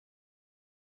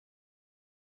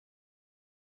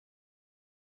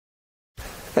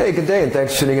Hey, good day, and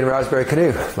thanks for tuning in to Raspberry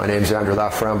Canoe. My name is Andrew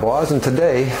Laframboise, and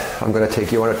today I'm going to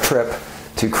take you on a trip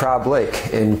to Crab Lake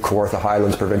in Kawartha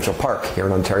Highlands Provincial Park here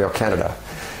in Ontario, Canada.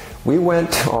 We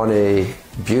went on a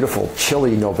beautiful,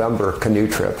 chilly November canoe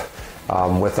trip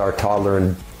with our toddler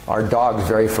and our dog's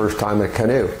very first time in a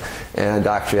canoe, and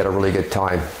actually had a really good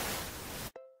time.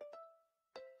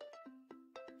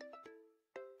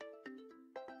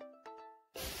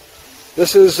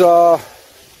 This is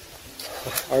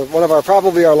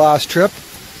probably our last trip.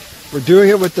 We're doing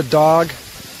it with the dog,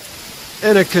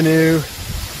 in a canoe,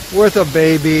 with a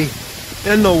baby,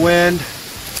 in the wind,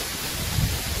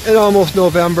 in almost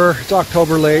November. It's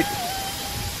October late.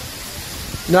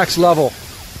 Next level.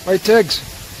 Right, Tiggs?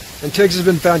 And Tiggs has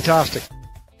been fantastic.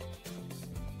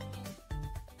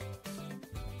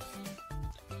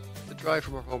 The drive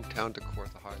from our hometown to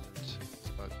Kawartha Highlands is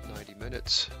about 90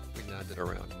 minutes. We landed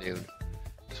around noon.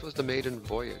 This was the maiden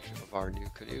voyage of our new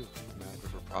canoe, the Mad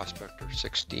River Prospector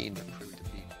 16, that proved to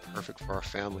be perfect for our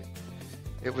family.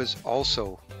 It was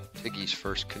also Tiggy's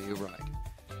first canoe ride.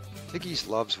 Tiggy's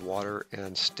loves water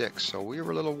and sticks, so we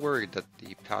were a little worried that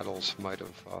the paddles might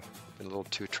have been a little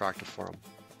too attractive for him.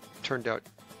 It turned out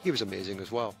he was amazing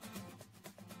as well.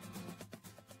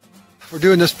 We're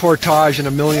doing this portage in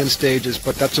a million stages,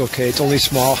 but that's okay. It's only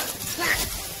small.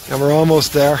 And we're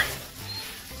almost there.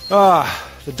 The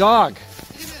dog.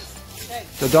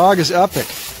 The dog is epic.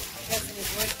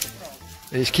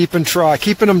 And he's keeping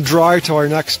him dry till our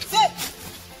next.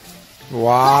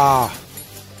 Wow.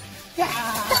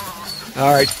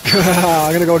 All right,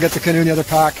 I'm gonna go get the canoe in the other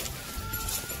pack.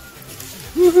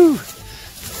 Woohoo!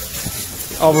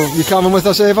 Oh, you coming with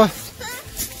us, Ava?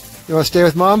 You want to stay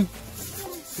with Mom?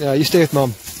 Yeah, you stay with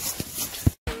Mom.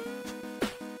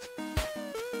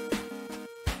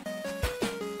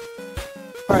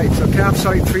 Alright, so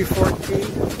campsite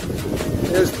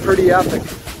 314 is pretty epic.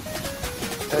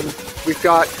 And we've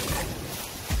got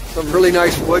some really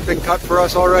nice wood been cut for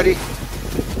us already.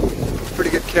 Pretty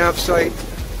good campsite.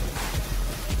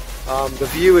 The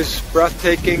view is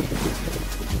breathtaking.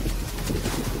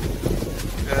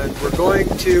 And we're going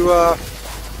to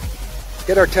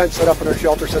get our tent set up and our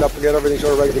shelter set up and get everything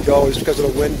sort of ready to go, just because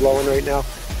of the wind blowing right now.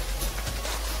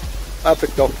 Epic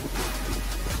though.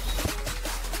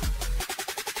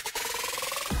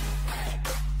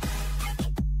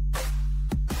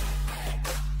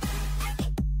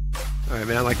 Alright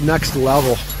man, like next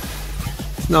level.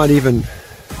 It's not even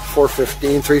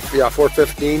 4:15,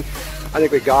 4:15. I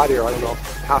think we got here, I don't know,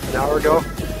 half an hour ago.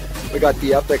 We got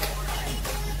the epic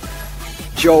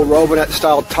Joe Robinet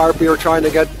style tarp we were trying to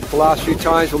get the last few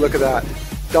times, but look at that.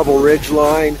 Double ridge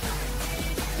line,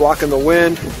 blocking the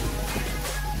wind.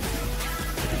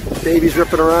 Baby's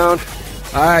ripping around.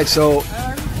 Alright, so,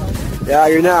 yeah,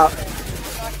 you're now.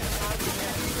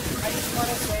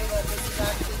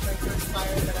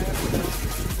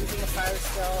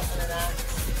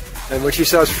 And when she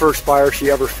says first fire she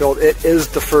ever filled, it is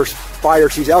the first fire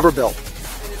she's ever built.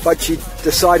 But she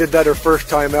decided that her first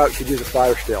time out she'd use a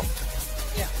fire still.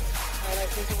 Yeah, and I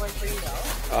think it went pretty well.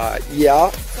 Yeah.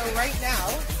 So right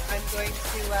now, I'm going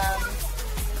to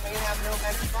have no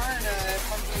heavy bar and a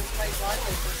pumpkin spice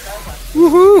latte for Starbucks.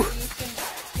 Woohoo! You can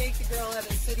take the girl out of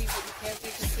the city, but you can't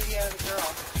take the city out of the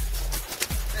girl.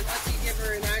 Unless you give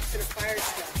her an axe and a fire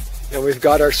still. And we've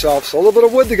got ourselves a little bit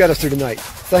of wood to get us through tonight.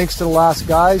 Thanks to the last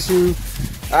guys who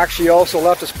actually also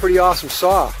left us pretty awesome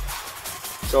saw.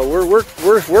 So we're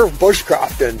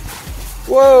bushcrafting.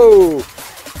 Whoa!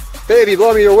 Baby,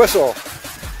 blow me your whistle.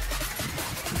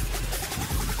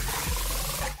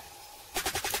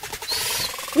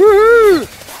 Woohoo!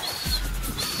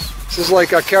 This is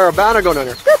like a caravana going on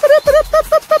here.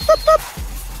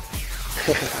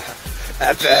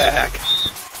 Epic!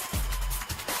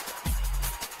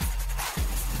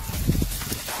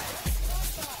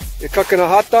 You cooking a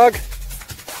hot dog?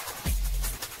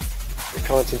 The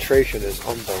concentration is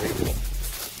unbelievable.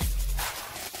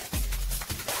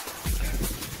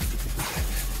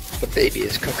 The baby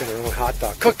is cooking her own hot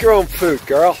dog. Cook your own food,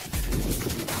 girl.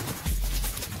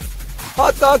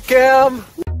 Hot dog cam!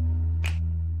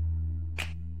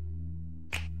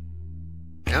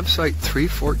 Campsite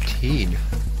 314.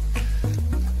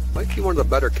 Might be one of the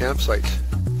better campsites.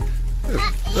 Look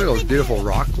at those beautiful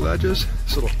rock ledges.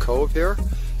 This little cove here.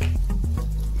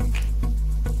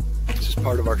 This is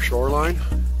part of our shoreline.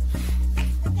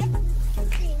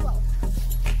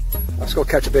 Let's go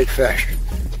catch a big fish.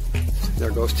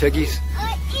 There goes Tiggies.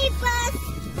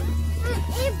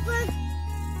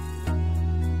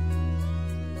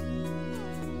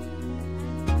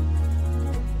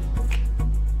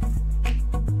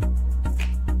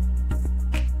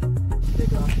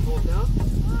 cooled down?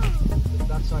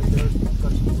 That side there,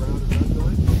 touching the ground, is that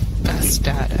going? Best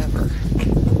dad ever.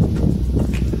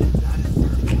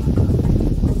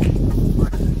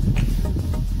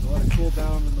 Let it cool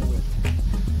down in the wind.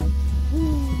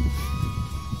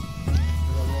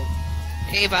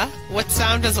 Ava, what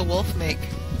sound does a wolf make?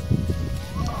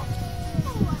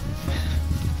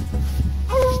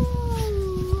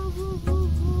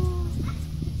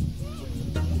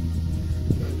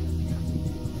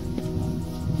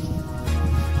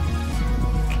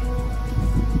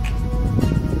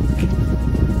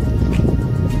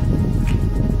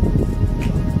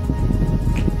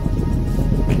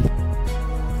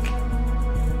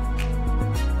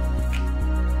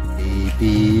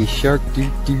 Baby shark doo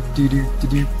doo doo doo doo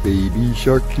doo, baby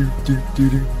shark doo doo doo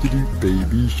doo doo doo,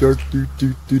 baby shark doo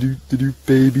doo doo doo doo doo,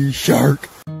 baby shark.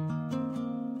 So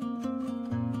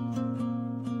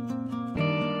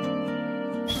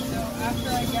after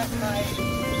I get my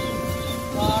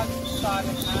log sawed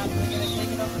in half, I'm going to take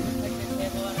it over to the picnic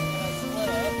table and I'm going to split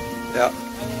it. Yeah. I'm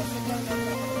going to sit down there and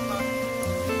have a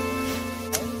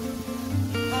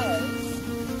because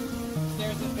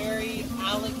there's a very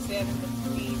Alexander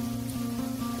McQueen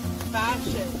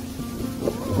fashion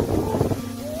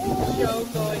show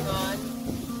going on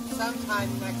sometime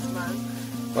next month,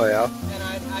 Oh yeah. and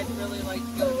I'd really like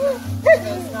to go to that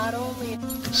because not only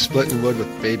Splitting wood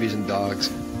with babies and dogs.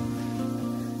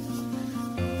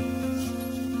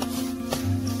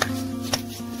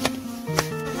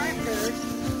 record,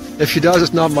 If she does,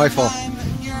 it's not my fault. I'm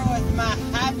here with my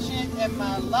hatchet and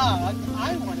my log.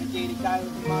 I want to date a guy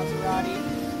with a Maserati.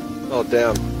 Oh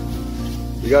damn.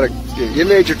 You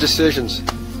made your decisions. I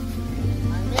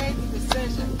made the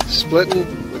decision. Splitting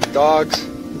with dogs.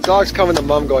 The dog's coming to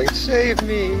mom going, save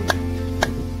me.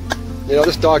 You know,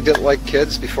 this dog didn't like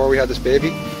kids before we had this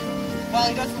baby. Well,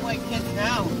 he doesn't like kids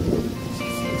now.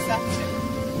 She's the exception.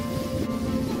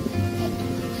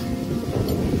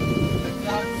 The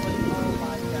dog's like, oh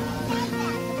my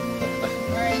god.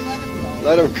 Alright, let him go.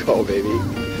 Let him go, baby.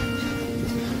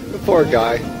 The poor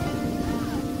guy.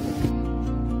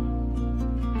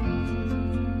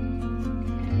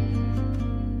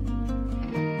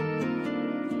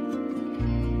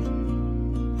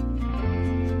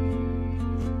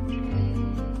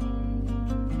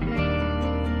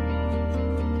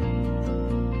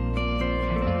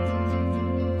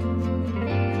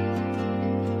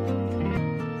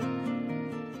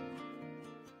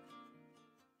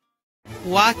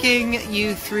 Walking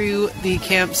you through the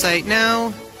campsite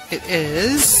now. It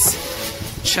is,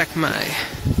 check my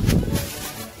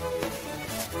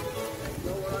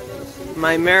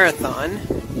marathon,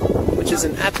 which is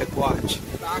an epic watch.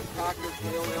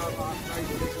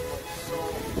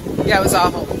 Yeah, it was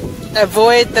awful.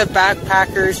 Avoid the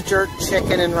backpackers jerk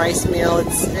chicken and rice meal.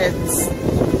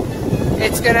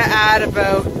 It's gonna add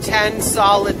about 10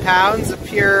 solid pounds of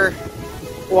pure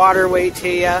water weight to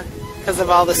you because of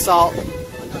all the salt.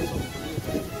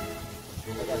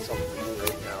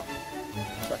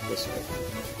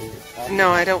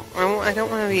 No, I don't want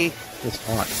to be. It's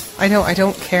hot. I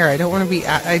don't care. I don't want to be.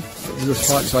 It's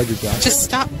hot inside your jacket. Just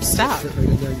stop.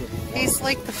 He's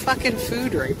like the fucking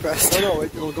food rapist. No,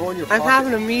 it'll go in your pocket. I'm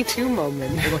having a Me Too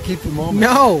moment. It'll keep the moment.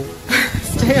 No,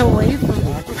 stay away from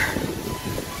me.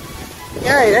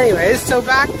 All right. Anyways, so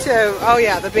back to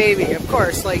the baby. Of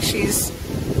course, like she's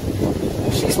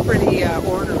pretty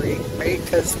ornery, right?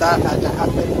 Because that had to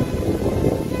happen.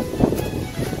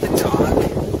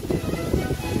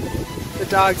 The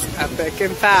dog's epic.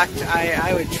 In fact,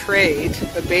 I would trade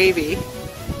the baby.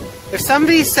 If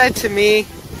somebody said to me,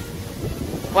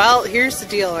 well, here's the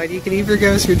deal, man. You can either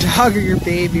go with your dog or your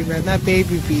baby, man. That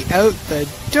baby would be out the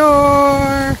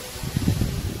door.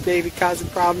 Baby causing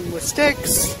problem with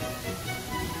sticks.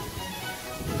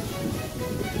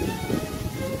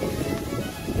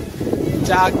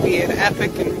 Dog being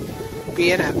epic and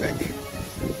being epic.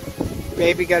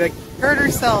 Baby gonna hurt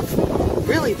herself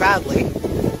really badly.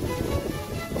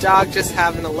 Dog just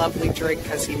having a lovely drink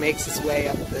as he makes his way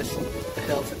up the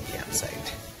hill to the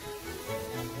campsite.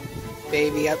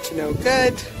 Baby up to no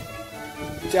good.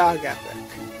 Dog epic.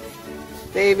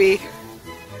 Baby,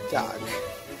 dog.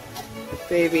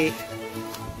 Baby,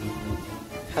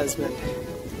 husband,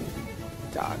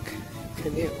 dog,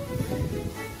 canoe.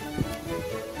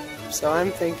 So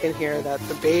I'm thinking here that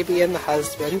the baby and the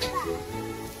husband,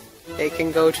 they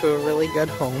can go to a really good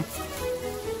home.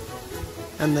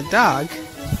 And the dog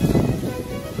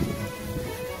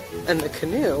and the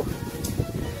canoe,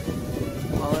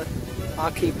 well,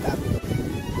 I'll keep them.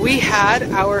 We had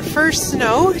our first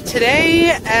snow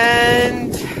today,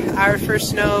 and our first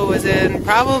snow was in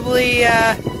probably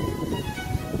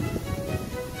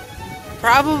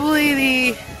Probably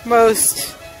the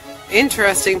most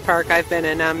interesting park I've been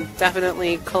in.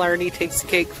 Definitely Killarney takes the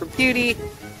cake for beauty.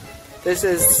 This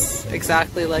is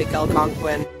exactly like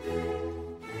Algonquin.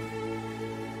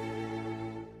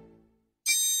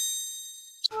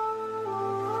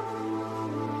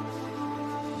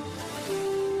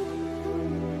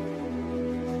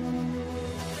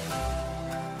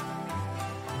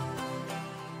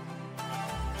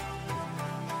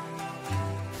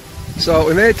 So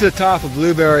we made it to the top of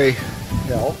Blueberry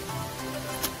Hill,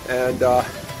 and I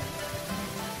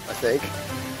think,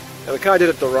 and we kind of did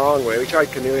it the wrong way. We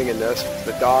tried canoeing in this.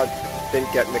 The dog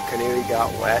didn't get in the canoe, he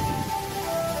got wet.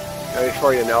 And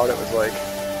before you know it, it was like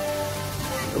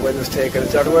the wind was taking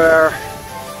us everywhere.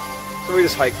 So we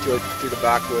just hiked through the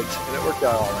backwoods, and it worked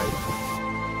out all right.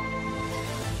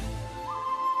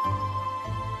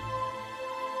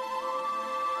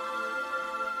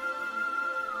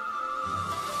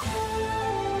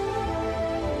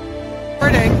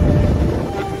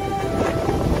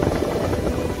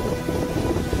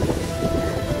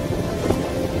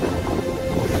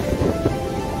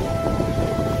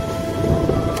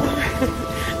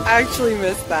 I actually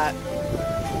missed that.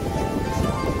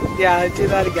 Yeah, do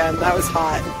that again. That was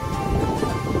hot.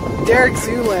 Derek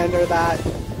Zoolander that.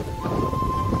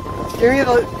 Give me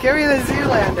the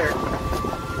Zoolander.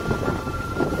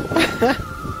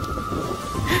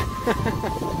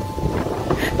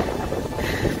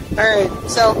 Alright,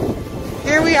 so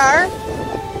here we are.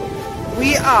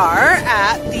 We are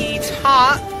at the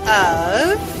top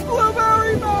of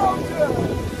Blueberry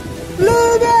Mountain.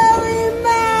 Blueberry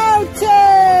Mountain!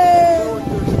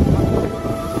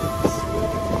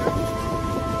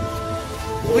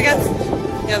 We got,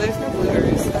 yeah, there's no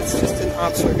blueberries. That's just an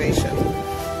observation.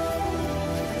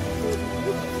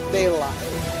 They lie.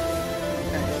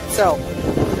 Okay. So,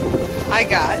 I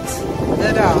got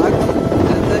the dog,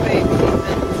 and the baby,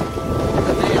 and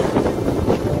the man.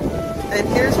 And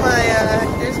here's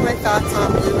my thoughts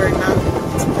on Blueberry Mountain.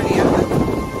 It's pretty epic.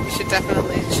 You should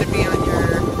definitely, it should be on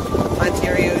your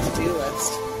Ontario to-do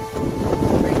list.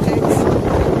 Right, Jakes?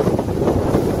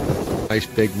 Nice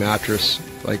big mattress,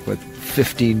 like with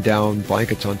 15 down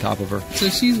blankets on top of her. So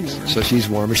she's warm. So she's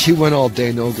warm. And she went all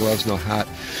day, no gloves, no hat.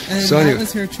 And so that anyway,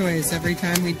 was her choice. Every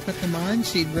time we'd put them on,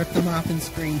 she'd rip them off and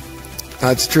scream.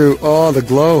 that's true. Oh, the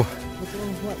glow.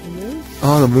 What, the moon?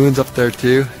 Oh, the moon's up there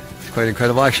too. It's quite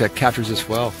incredible. Actually, that captures this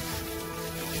well.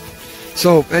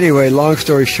 So anyway, long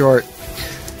story short,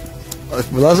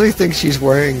 Leslie thinks she's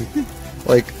wearing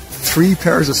like 3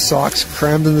 pairs of socks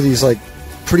crammed into these like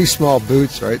pretty small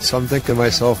boots, right? So I'm thinking to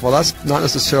myself, well, that's not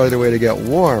necessarily the way to get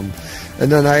warm.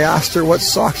 And then I asked her what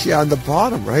socks she had on the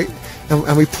bottom, right?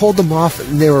 And we pulled them off,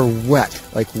 and they were wet,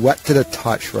 like wet to the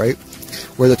touch, right?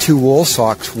 Where the 2 wool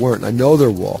socks weren't. I know they're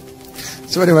wool.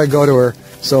 So anyway, I go to her.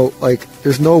 So, like,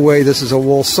 there's no way this is a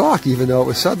wool sock, even though it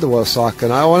was said the wool sock.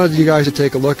 And I wanted you guys to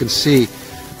take a look and see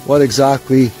what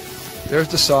exactly. There's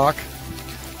the sock.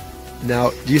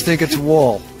 Now, do you think it's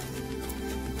wool?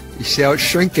 You see how it's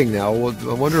shrinking now?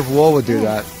 I wonder if wool would do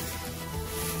that.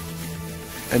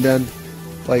 And then,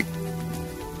 like,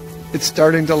 it's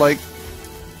starting to, like,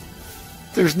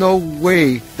 there's no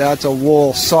way that's a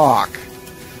wool sock.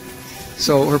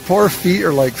 So her poor feet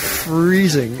are, like,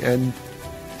 freezing, and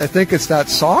I think it's that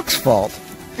sock's fault.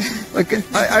 Like,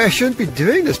 I shouldn't be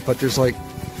doing this, but there's, like,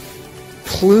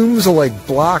 plumes of, like,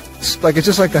 black, like, it's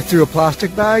just like I threw a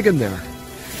plastic bag in there.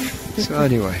 So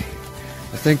anyway,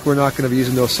 I think we're not going to be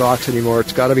using those socks anymore.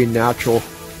 It's got to be natural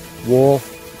wool,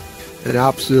 and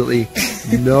absolutely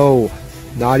no,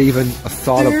 not even a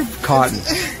thought of cotton.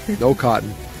 No cotton.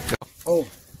 No. Oh.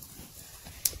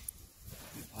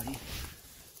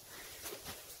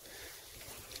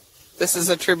 This is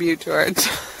a tribute to our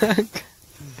dog.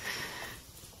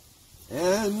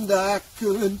 And I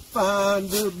couldn't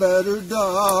find a better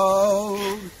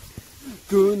dog.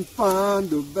 Couldn't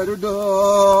find a better dog.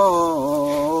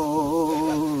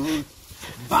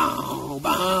 Bow,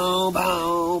 bow,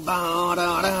 bow, bow,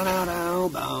 da, da, da, da,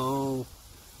 bow.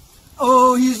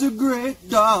 Oh, he's a great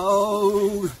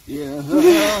dog,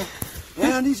 yeah.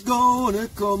 And he's gonna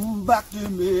come back to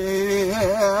me.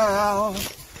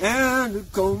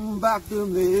 And come back to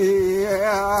me.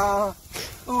 Oh,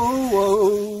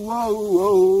 oh, oh,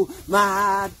 oh,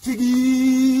 my Tiggies.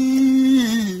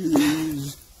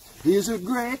 He's a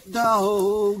great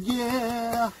dog,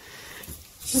 yeah.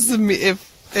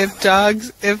 If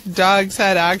dogs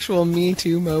had actual Me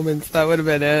Too moments, that would have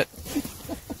been it.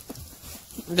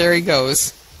 There he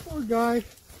goes. Poor guy.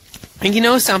 And you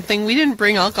know something? We didn't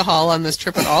bring alcohol on this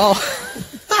trip at all.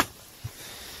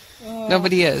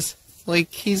 Nobody is.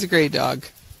 Like, he's a great dog.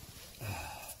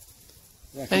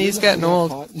 Yeah, And he's getting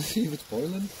old. Pot and see if it's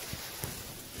boiling.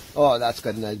 Oh, that's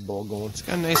got a nice boil going. It's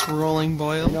got a nice rolling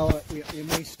boil. You know, you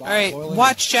may stop Alright, boiling.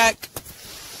 watch check.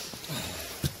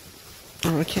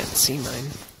 Oh, I can't see mine.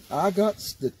 I got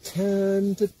the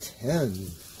 10 to 10.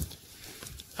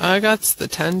 I got the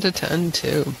 10 to 10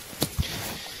 too.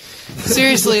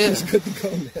 Seriously, It's good to go,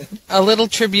 man. a little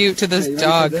tribute to this Hey, you ready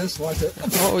dog. for this? Watch it.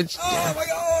 What would you- Oh my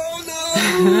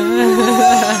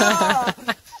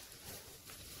god!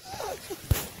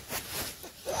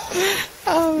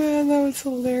 Oh man, that was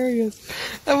hilarious.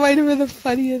 That might have been the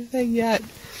funniest thing yet.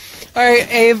 Alright,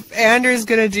 Andrew's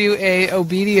gonna do a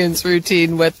obedience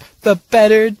routine with the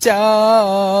better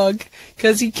dog.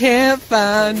 Cause he can't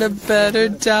find a better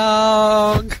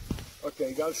dog. Okay,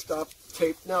 you gotta stop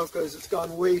tape now because it's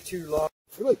gone way too long.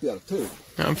 You might be out of tape.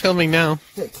 I'm filming now.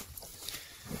 Hey.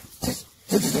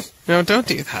 No, don't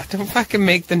do that. Don't fucking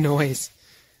make the noise.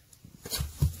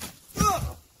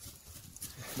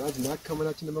 Imagine that coming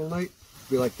at you in the middle of the night.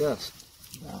 Be like this.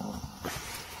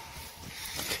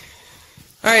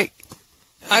 Alright,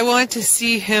 I want to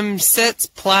see him sits,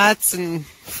 plats, and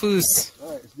foos.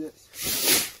 Alright, it's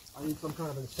this. I need some kind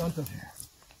of incentive here.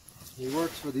 He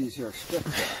works for these here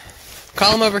sticks.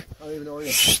 Call him over. I don't even know where he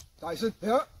is. Tyson,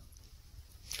 yeah?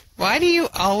 Why do you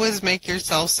always make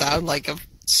yourself sound like a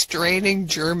straining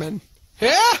German?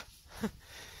 Yeah?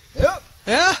 Yeah?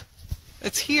 Yeah?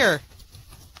 It's here.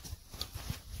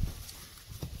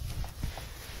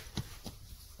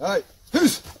 Alright,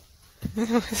 who's?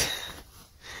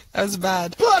 That was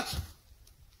bad. What?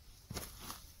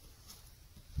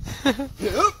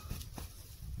 Yeah?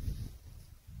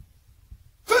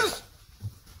 Who's?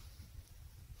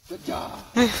 Good job.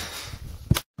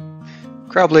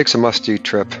 Crab Lake's a must-do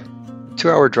trip. A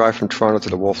 2-hour drive from Toronto to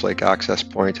the Wolf Lake access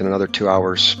point and another 2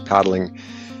 hours paddling.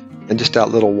 And just that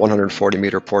little 140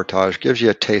 meter portage gives you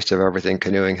a taste of everything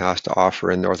canoeing has to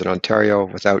offer in Northern Ontario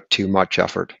without too much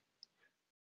effort.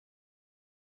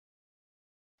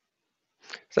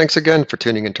 Thanks again for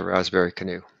tuning into Raspberry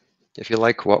Canoe. If you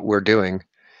like what we're doing,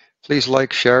 please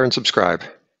like, share, and subscribe.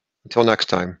 Until next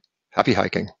time, happy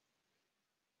hiking.